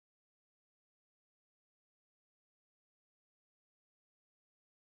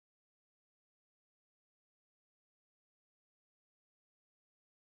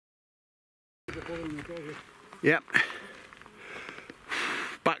Yep.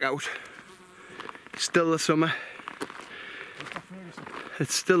 Back out. Still the summer.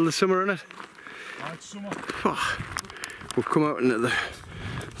 It's still the summer, isn't it? Oh, it's summer. Oh, we've come out into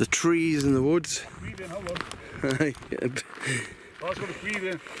the trees and the woods. Breathe in, hold on. Yep. I was going to breathe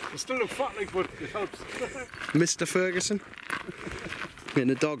in. I still look fat, like, but it helps. Mr. Ferguson. And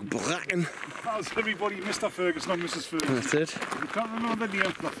the dog Bracken. How's everybody Mr. Ferguson, not Mrs. Ferguson? That's it. You can't remember the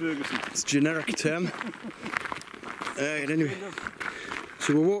name for Ferguson. It's a generic term. Anyway,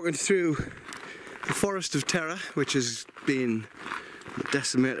 so we're walking through the Forest of Terror, which has been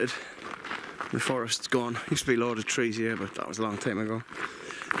decimated. The forest's gone. Used to be a load of trees here, but that was a long time ago.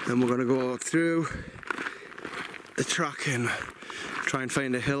 Then we're going to go through the track and try and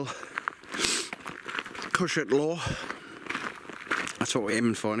find a hill. Cushat Law. That's what we're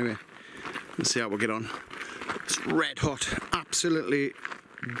aiming for anyway. Let's see how we get on. It's red hot, absolutely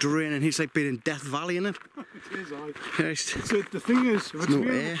draining. It's like being in Death Valley, isn't it? It is, aye. Yes. So the thing is, if it's no rain,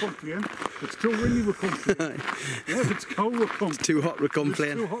 air. we'll complain. If it's too windy, we'll complain. Yeah, if it's cold, we'll complain. It's too hot, we'll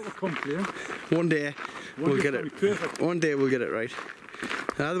complain. If it's too hot, we'll complain. One day we'll get it. Perfect. One day we'll get it right.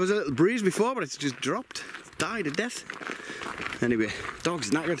 There was a little breeze before, but it's just dropped. It's died a death. Anyway,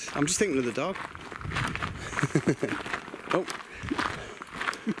 dog's knackered. I'm just thinking of the dog. Oh.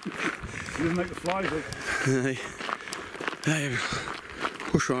 He doesn't like the flies, like. There we go.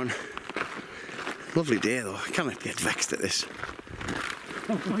 Push on. Lovely day though. I cannot get vexed at this.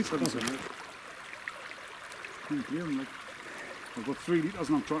 Oh, nice having some milk. Like, I've got 3 litres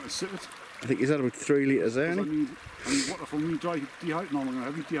and I'm trying to sip it. I think he's had about 3 litres there, I hasn't he? need water for me dry dehydrate. No, I'm going to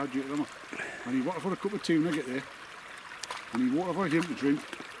have me dehydrate them. I need water for a cup of tea when I get there. I need water for him to drink.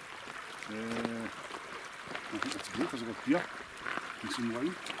 I think that's good because I've got beer and some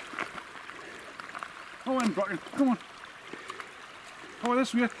wine. Oh, I'm Bracken, come on. Oh,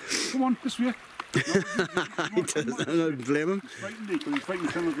 this way. Come on, this way. He does, I don't blame him. He's frightened because he's fighting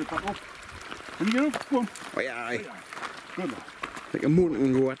trying to get back up. Can you get up? Come on. Oh yeah, aye. Good lad. Like a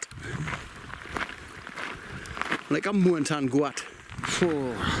mountain goat. Like a mountain goat.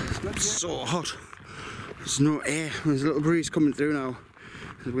 Oh, it's so hot. There's no air. There's a little breeze coming through now.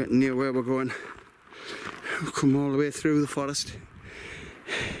 We're getting near where we're going. We've come all the way through the forest.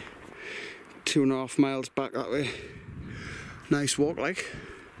 2.5 miles back that way. Nice walk, like.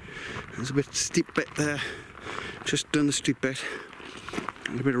 There's a bit steep bit there. Just done the steep bit.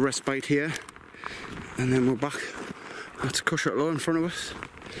 And a bit of respite here. And then we're back. That's Cushat Law in front of us.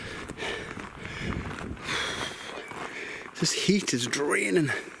 This heat is draining.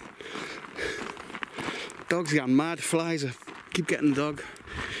 Dog's gone mad. Flies. I keep getting the dog.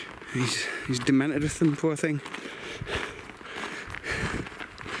 He's demented with them, poor thing.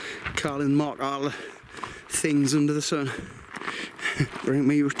 Calling Mark all the things under the sun. Bring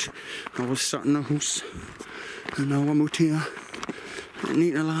me out. I was sat in the house. And now I'm out here.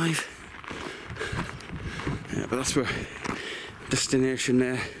 Neat and alive. Yeah, but that's where destination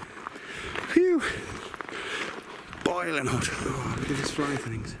there. Phew! Boiling hot. Oh, look at these fly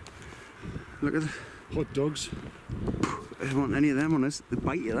things. Look at it. Hot dogs. I don't want any of them on us. The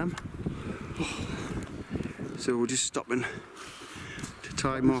bite of them. So we're just stopping to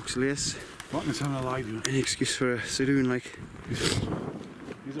tie Mark's lace. What can I tell a lie, dude? Any excuse for a saloon, like.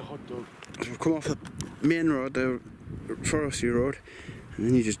 He's a hot dog. So we've come off the main road, the forestry road, and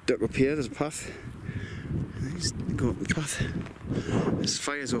then you just duck up here. There's a path. And you just go up the path. There's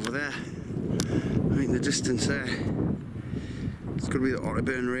fires over there. Right in the distance there. It's going to be the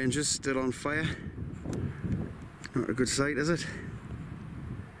Otterburn Ranges still on fire. Not a good sight, is it?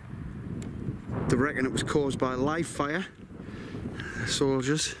 They reckon it was caused by live fire. The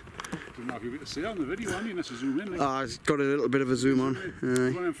soldiers. Didn't have you a bit to see on the video, haven't you? Unless you zoom in. Like. Ah, it's got a little bit of a zoom on. One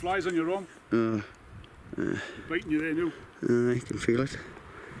of them flies on your arm. Biting you there now. I can feel it.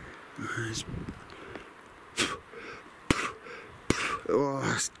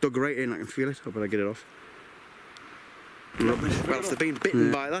 Oh, it's dug right in, I can feel it. I better get it off. Rubbish. Well, if they've been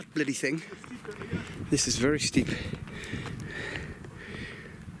bitten by that bloody thing, this is very steep.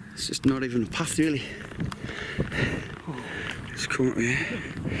 It's just not even a path, really. Just come up here.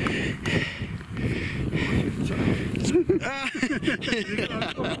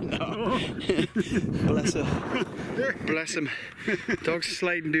 No. Bless her. Bless him. Dog's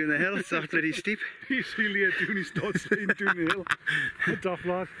sliding down the hill, it's that bloody steep. He's really doing his dog sliding down the hill. A tough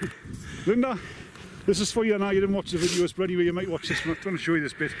lad. Linda, this is for you now. You didn't watch the videos, but anyway, you might watch this one. I'm trying to show you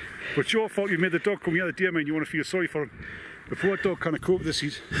this bit. But it's your fault you made the dog come here the deer, man. You want to feel sorry for him. The poor dog can't cope with this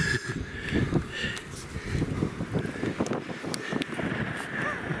heat.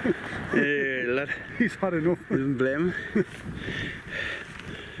 Hey, lad. He's had enough. Didn't blame him.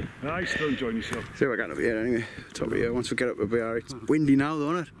 Aye, still enjoying yourself. See what I got up here anyway. Top of here. Once we get up, we'll be alright. It's windy now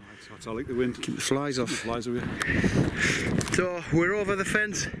though, isn't it? That's I like the wind. Keep the flies off. Keep the flies away. So we're over the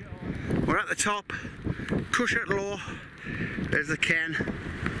fence. We're at the top. Cushat Law. There's the Ken.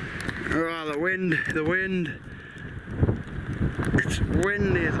 Oh, the wind. It's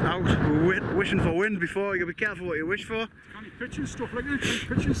windy as out. We're wishing for wind before. You gotta be careful what you wish for. Can't you pitch and stuff like that? Can't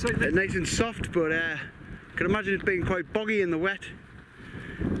you pitch inside It's nice and soft, but I can imagine it being quite boggy in the wet.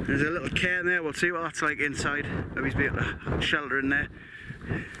 There's a little cairn there. We'll see what that's like inside. Maybe he's able to shelter in there.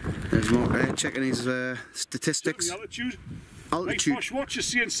 There's more checking his statistics. The altitude. My Posh watch is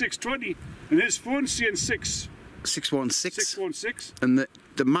seeing 620 and his phone's seeing 616. 616. And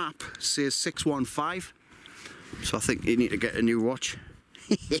the map says 615. So I think you need to get a new watch.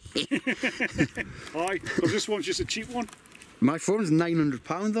 Aye, because this one's just a cheap one. My phone's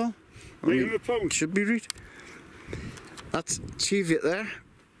 £900 though. £900? Should be right. That's CHEVIOTS there.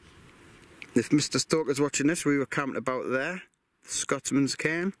 If Mr. Stoker's watching this, we were camping about there. Scotsman's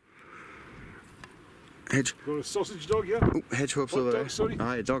cairn. Got a sausage dog, yeah? Oh, hedgehog's over there. Sorry.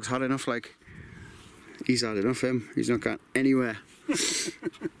 Aye, the dog's had enough, like. He's had enough, him. He's not going anywhere.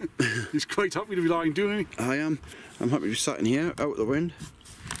 He's quite happy to be lying doing it. I am. I'm happy to be sat in here, out the wind.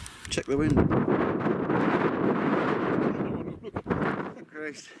 Check the wind.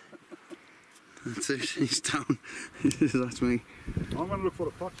 Christ. That's it, he's down. That's me. I'm going to look for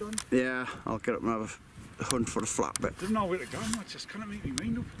a patch on. Yeah, I'll get up and have a hunt for a flat bit. Didn't know where to go, I just can't make me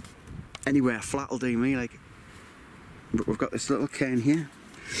mind up. Anywhere flat will do me, like. But we've got this little cairn here.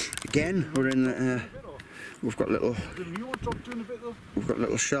 Again, we're in we've got little we've got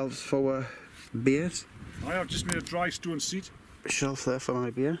little shelves for beers. I have just made a dry stone seat. A shelf there for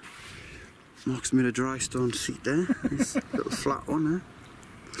my beer. Mark's made a dry stone seat there. This little flat one there.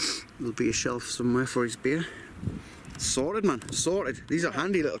 There'll be a shelf somewhere for his beer. Sorted, man, sorted. These are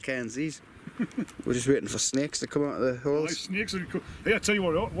handy little cairns, these. We're just waiting for snakes to come out of the holes. Nice snakes are cool. Hey, I tell you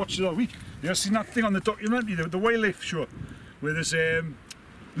what, I watched the other week. You ever seen that thing on the documentary, the wildlife show, where there's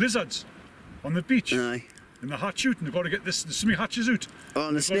lizards on the beach? Aye. And they're hatch out, and they've got to get the swimming hatches out. Oh,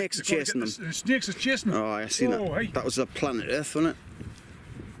 and the snakes are chasing them. The snakes are chasing them. Oh, I seen that. Hey. That was a Planet Earth, wasn't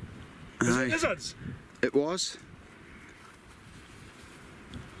it? Was it lizards? It was.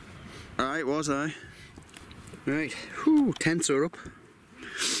 Aye, it was, aye. Right, whew, tents are up.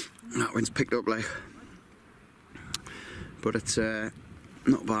 That wind's picked up, like. But it's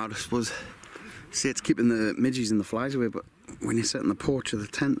not bad, I suppose. See, it's keeping the midges and the flies away, but when you sit on the porch of the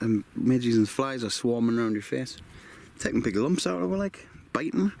tent, the midges and flies are swarming around your face. Taking big lumps out of it, like,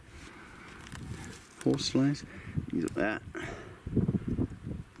 biting. Horse flies. Use up that.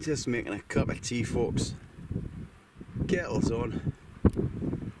 Just making a cup of tea, folks. Kettle's on.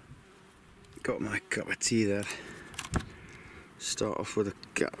 Got my cup of tea there. Start off with a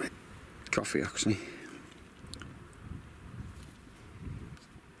cup of coffee, actually.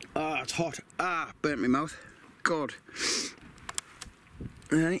 Ah, it's hot. Ah, burnt my mouth. God.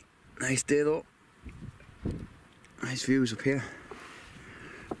 Right, nice day though. Nice views up here.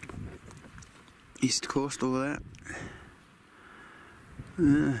 East coast over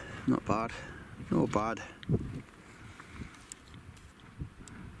there. Not bad. Not bad.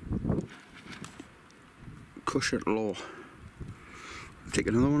 Cushat Law. Take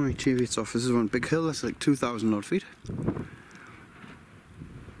another one of my CHEVIOTS off. This is one big hill, that's like 2,000 odd feet.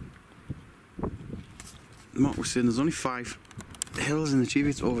 Mark was saying there's only 5 hills in the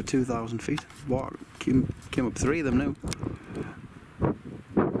CHEVIOTS over 2,000 feet. What? Came up 3 of them now.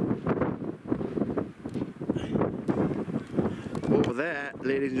 Over there,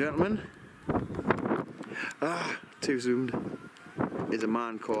 ladies and gentlemen, too zoomed, is a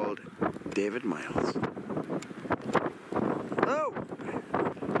man called David Miles. Oh!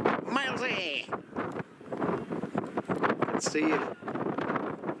 Milesy! Let's see you.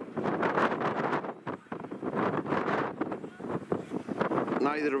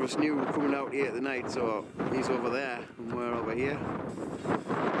 Neither of us knew we were coming out here at the night, so he's over there and we're over here.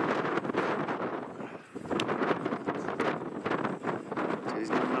 So he's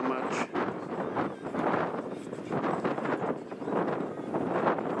not that much.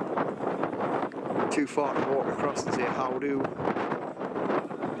 Too far to walk across and say how do.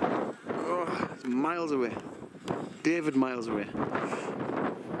 Oh, it's miles away. David miles away.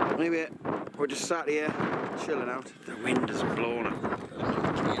 Anyway, we're just sat here chilling out. The wind is blowing it.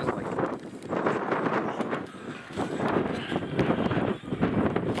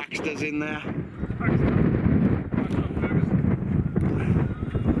 BAXTER's in there.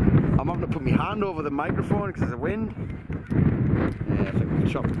 I'm having to put my hand over the microphone because of the wind. Yeah, I think we can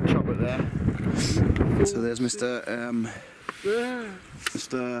chop it there. So there's Mr.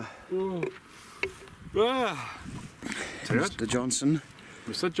 Mr. Mr. Johnson.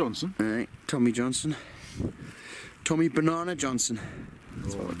 Mr. Johnson. Right, Tommy Johnson. Tommy Banana Johnson.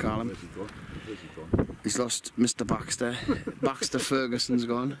 That's what we call him. Where's he gone? He's lost Mr. Baxter. Baxter Ferguson's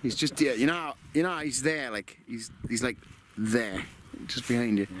gone. He's just there. You know, he's there. Like he's like there, just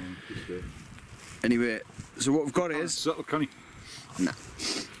behind you. Just there. Anyway, so what we've got is. Subtle, can he? Nah.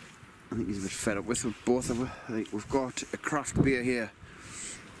 I think he's a bit fed up with both of us. I think we've got a craft beer here,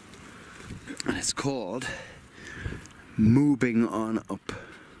 and it's called Moving On Up.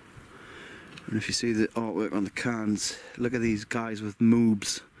 And if you see the artwork on the cans, look at these guys with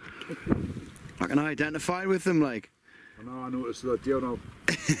moobs. I can identify with them, like. I know, I noticed that, you know.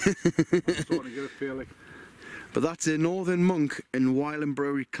 I'm starting to get a feel like. But that's a Northern Monk and Wildcamp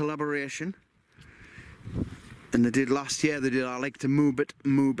Brewery collaboration. And they did last year, they did I Like to Move It.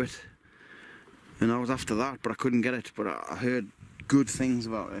 And I was after that, but I couldn't get it. But I heard good things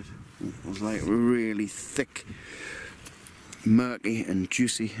about it. It was like really thick, murky and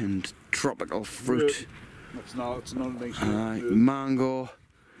juicy and tropical fruit. That's not a nice mango,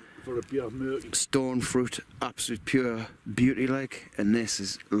 for a beer, murky. stone fruit, absolute pure beauty like. And this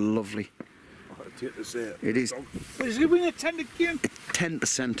is lovely. Take this here. It is. Is it winning a 10 again?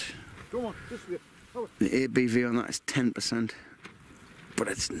 10%. Come on, this way. The ABV on that is 10%. But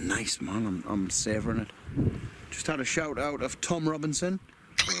it's nice, man. I'm savouring it. Just had a shout out of Tom Robinson.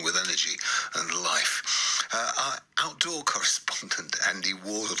 With energy and life. Our outdoor correspondent Andy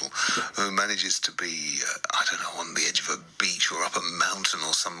Wardle, who manages to be, I don't know, on the edge of a beach or up a mountain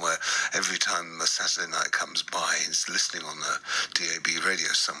or somewhere every time a Saturday night comes by. He's listening on the DAB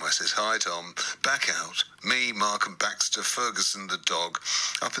radio somewhere, says, "Hi Tom, back out. Me, Mark and Baxter, Ferguson the dog,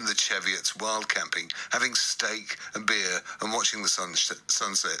 up in the Cheviots, wild camping, having steak and beer and watching the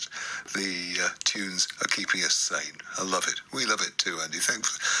sunset. The tunes are keeping us sane. I love it. We love it too, Andy.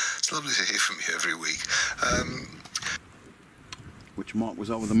 Thanks. It's lovely to hear from you every week." Which Mark was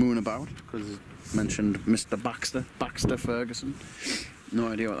over the moon about, because he mentioned Mr. Baxter Ferguson. No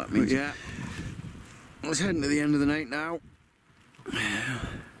idea what that means. But yeah, it's heading to the end of the night now.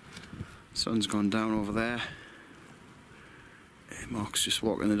 Sun's gone down over there. Mark's just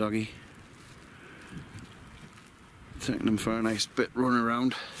walking the doggy. Taking him for a nice bit run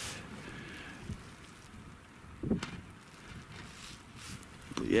around.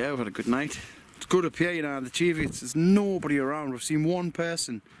 But yeah, we've had a good night. It's good up here, you know, the CHEVIOTS. There's nobody around. We've seen one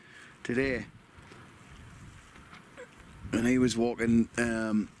person today, and he was walking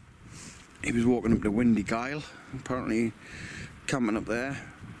up the Windy Gyle. Apparently, camping up there.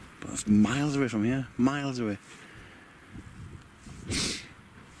 But that's miles away from here. Miles away.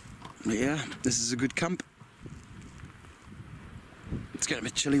 But yeah, this is a good camp. It's getting a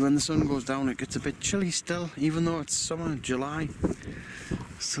bit chilly when the sun goes down. It gets a bit chilly still, even though it's summer, July.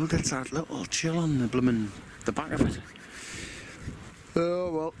 Still gets that little chill on the back of it.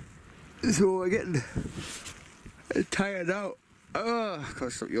 Oh well. So we're getting tired out. Oh, I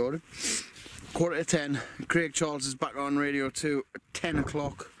can't stop yawning. 9:45. Craig Charles is back on Radio 2 at 10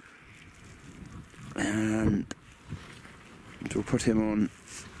 o'clock. And we'll put him on,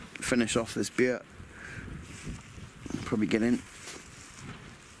 finish off this beer. Probably get in.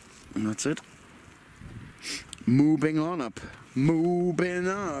 And that's it. Moving on up. Moving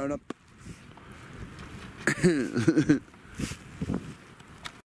on up.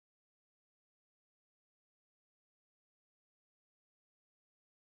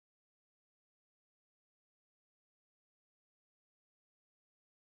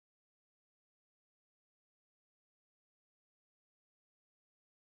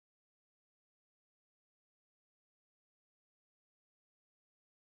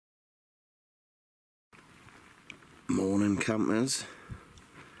 Morning campers.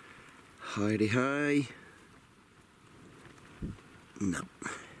 Hidey hi. No.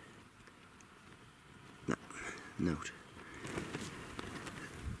 No. Note.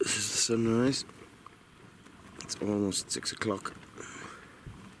 This is the sunrise. It's almost 6 o'clock.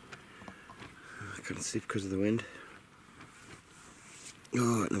 I can't sleep because of the wind.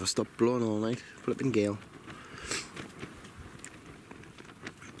 Oh, it never stopped blowing all night. Flipping gale.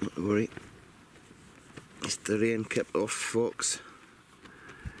 Not to worry. It's the rain kept off, folks.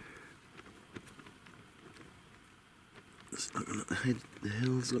 Just looking at the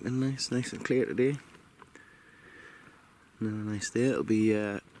hills, looking nice and clear today. Another nice day. It'll be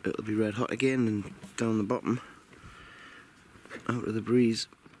red hot again and down the bottom, out of the breeze.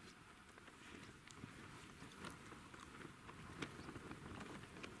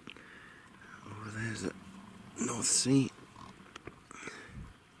 Over there's the North Sea.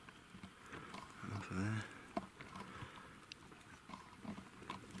 Over there.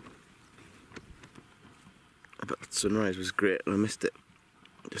 sunrise was great and I missed it.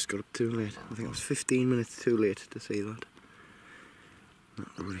 Just got up too late. I think I was 15 minutes too late to see that.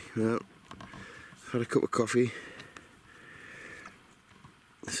 Not lovely. Well, I've had a cup of coffee.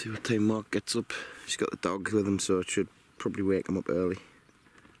 Let's see what time Mark gets up. He's got the dog with him, so it should probably wake him up early.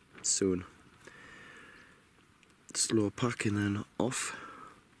 Soon. Slow pack and then off.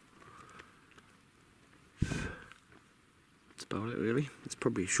 That's about it really. It's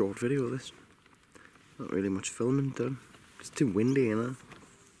probably a short video this. Not really much filming done. It's too windy, you know.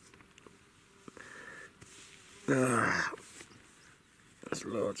 There's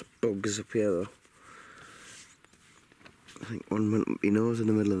loads of bugs up here though. I think one went up my nose in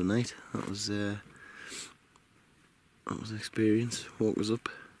the middle of the night. That was an experience. Woke us up.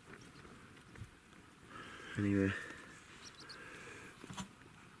 Anyway.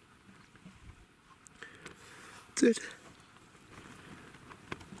 That's it.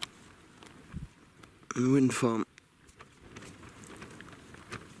 The wind farm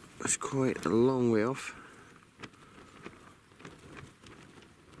is quite a long way off.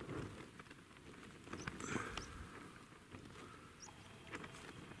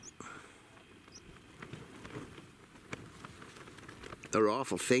 They're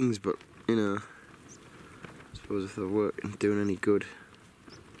awful things, but you know, I suppose if they're working, doing any good.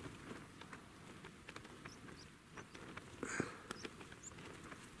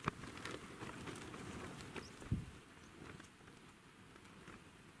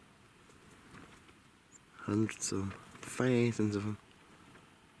 Hundreds of them, thousands of them.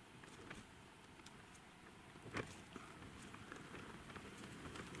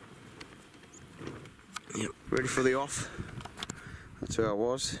 Yep, ready for the off. That's where I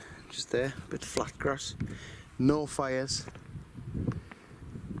was, just there, a bit of flat grass, no fires.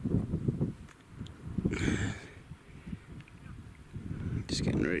 Just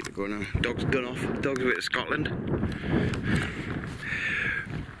getting ready to go now. Dog's done off, dog's away to Scotland.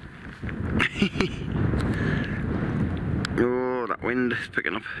 Oh, that wind is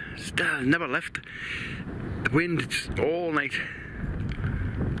picking up. Still never left. The wind just all night.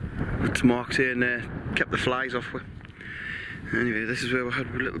 What's Mark saying there? Kept the flies off with. Anyway, this is where we had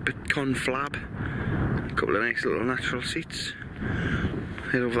a little bit conflab. A couple of nice little natural seats.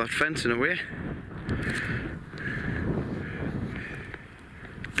 Head over that fence and away.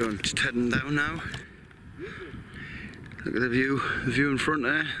 Done. Just heading down now. Look at the view in front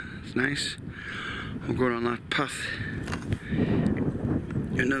there. It's nice. We're going on that path.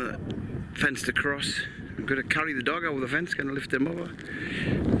 Another fence to cross. I'm going to carry the dog over the fence, going to lift him over.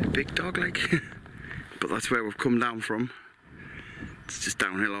 Big dog like. But that's where we've come down from. It's just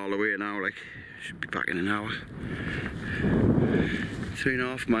downhill all the way now, like. Should be back in an hour.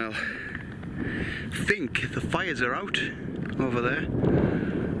 3.5 mile. I think the fires are out over there.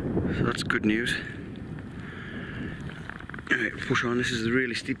 So that's good news. Alright, push on, this is the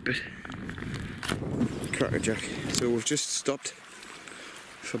really steep bit. Crackerjack. So we've just stopped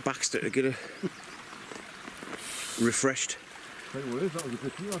for Baxter to get a refreshed. That was a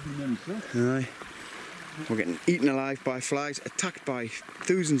bit too hard, Aye. We're getting eaten alive by flies, attacked by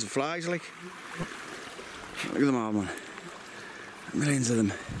thousands of flies, like. Look at them all, man. Millions of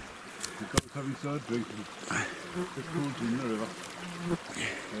them.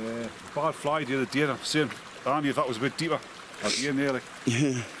 Bad fly the other day, I'm saying, Andy, if that was a bit deeper, I'd be in there, like.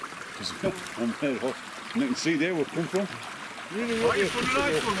 Yeah. I'm very hot. And you can see there where it come from. Really? What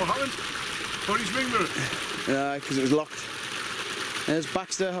happened? What is ring mirror? Yeah, because it was locked. There's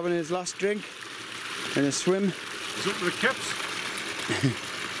Baxter having his last drink and a swim. He's up to the caps.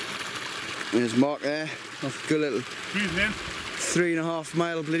 There's Mark there, off a good little Breathing in. 3.5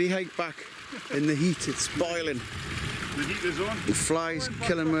 mile bloody hike back in the heat. It's boiling. The heat is on. The flies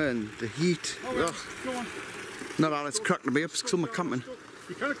killing me and the heat. Go on. Not all it's cracked to be up, some are camping.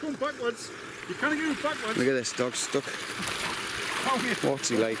 You can't come backwards. You can't get backwards. Look at this dog stuck. What's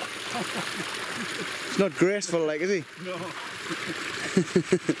he like? He's not graceful like, is he? No.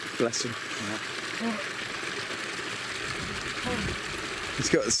 Bless him. He's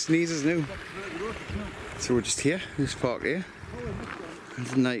got the sneezes now. So we're just here, just parked here.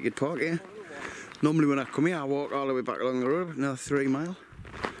 It's a naked park here. Normally when I come here I walk all the way back along the road, another 3 mile.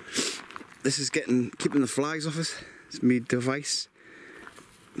 This is keeping the flies off us. It's my device.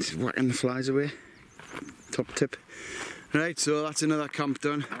 This is whacking the flies away. Top tip. Right, so that's another camp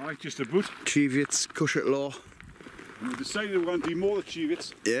done. Alright, just a boot. CHEVIOTS, Cushat Law. And we decided we're going to do more of the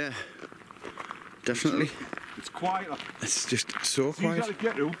CHEVIOTS. Yeah, definitely. It's quieter. It's just so quiet. It's easy to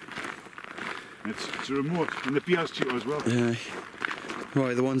get to. It's a remote, and the beer's cheaper as well. Yeah.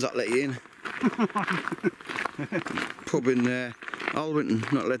 Right, the ones that let you in. Pub in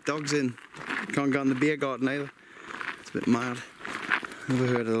Alwynton, not let dogs in. Can't go in the beer garden either. a bit mad. Never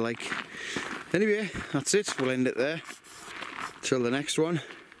heard of the like. Anyway, that's it. We'll end it there. Till the next one.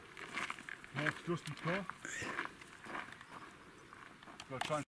 Next, Dusty car.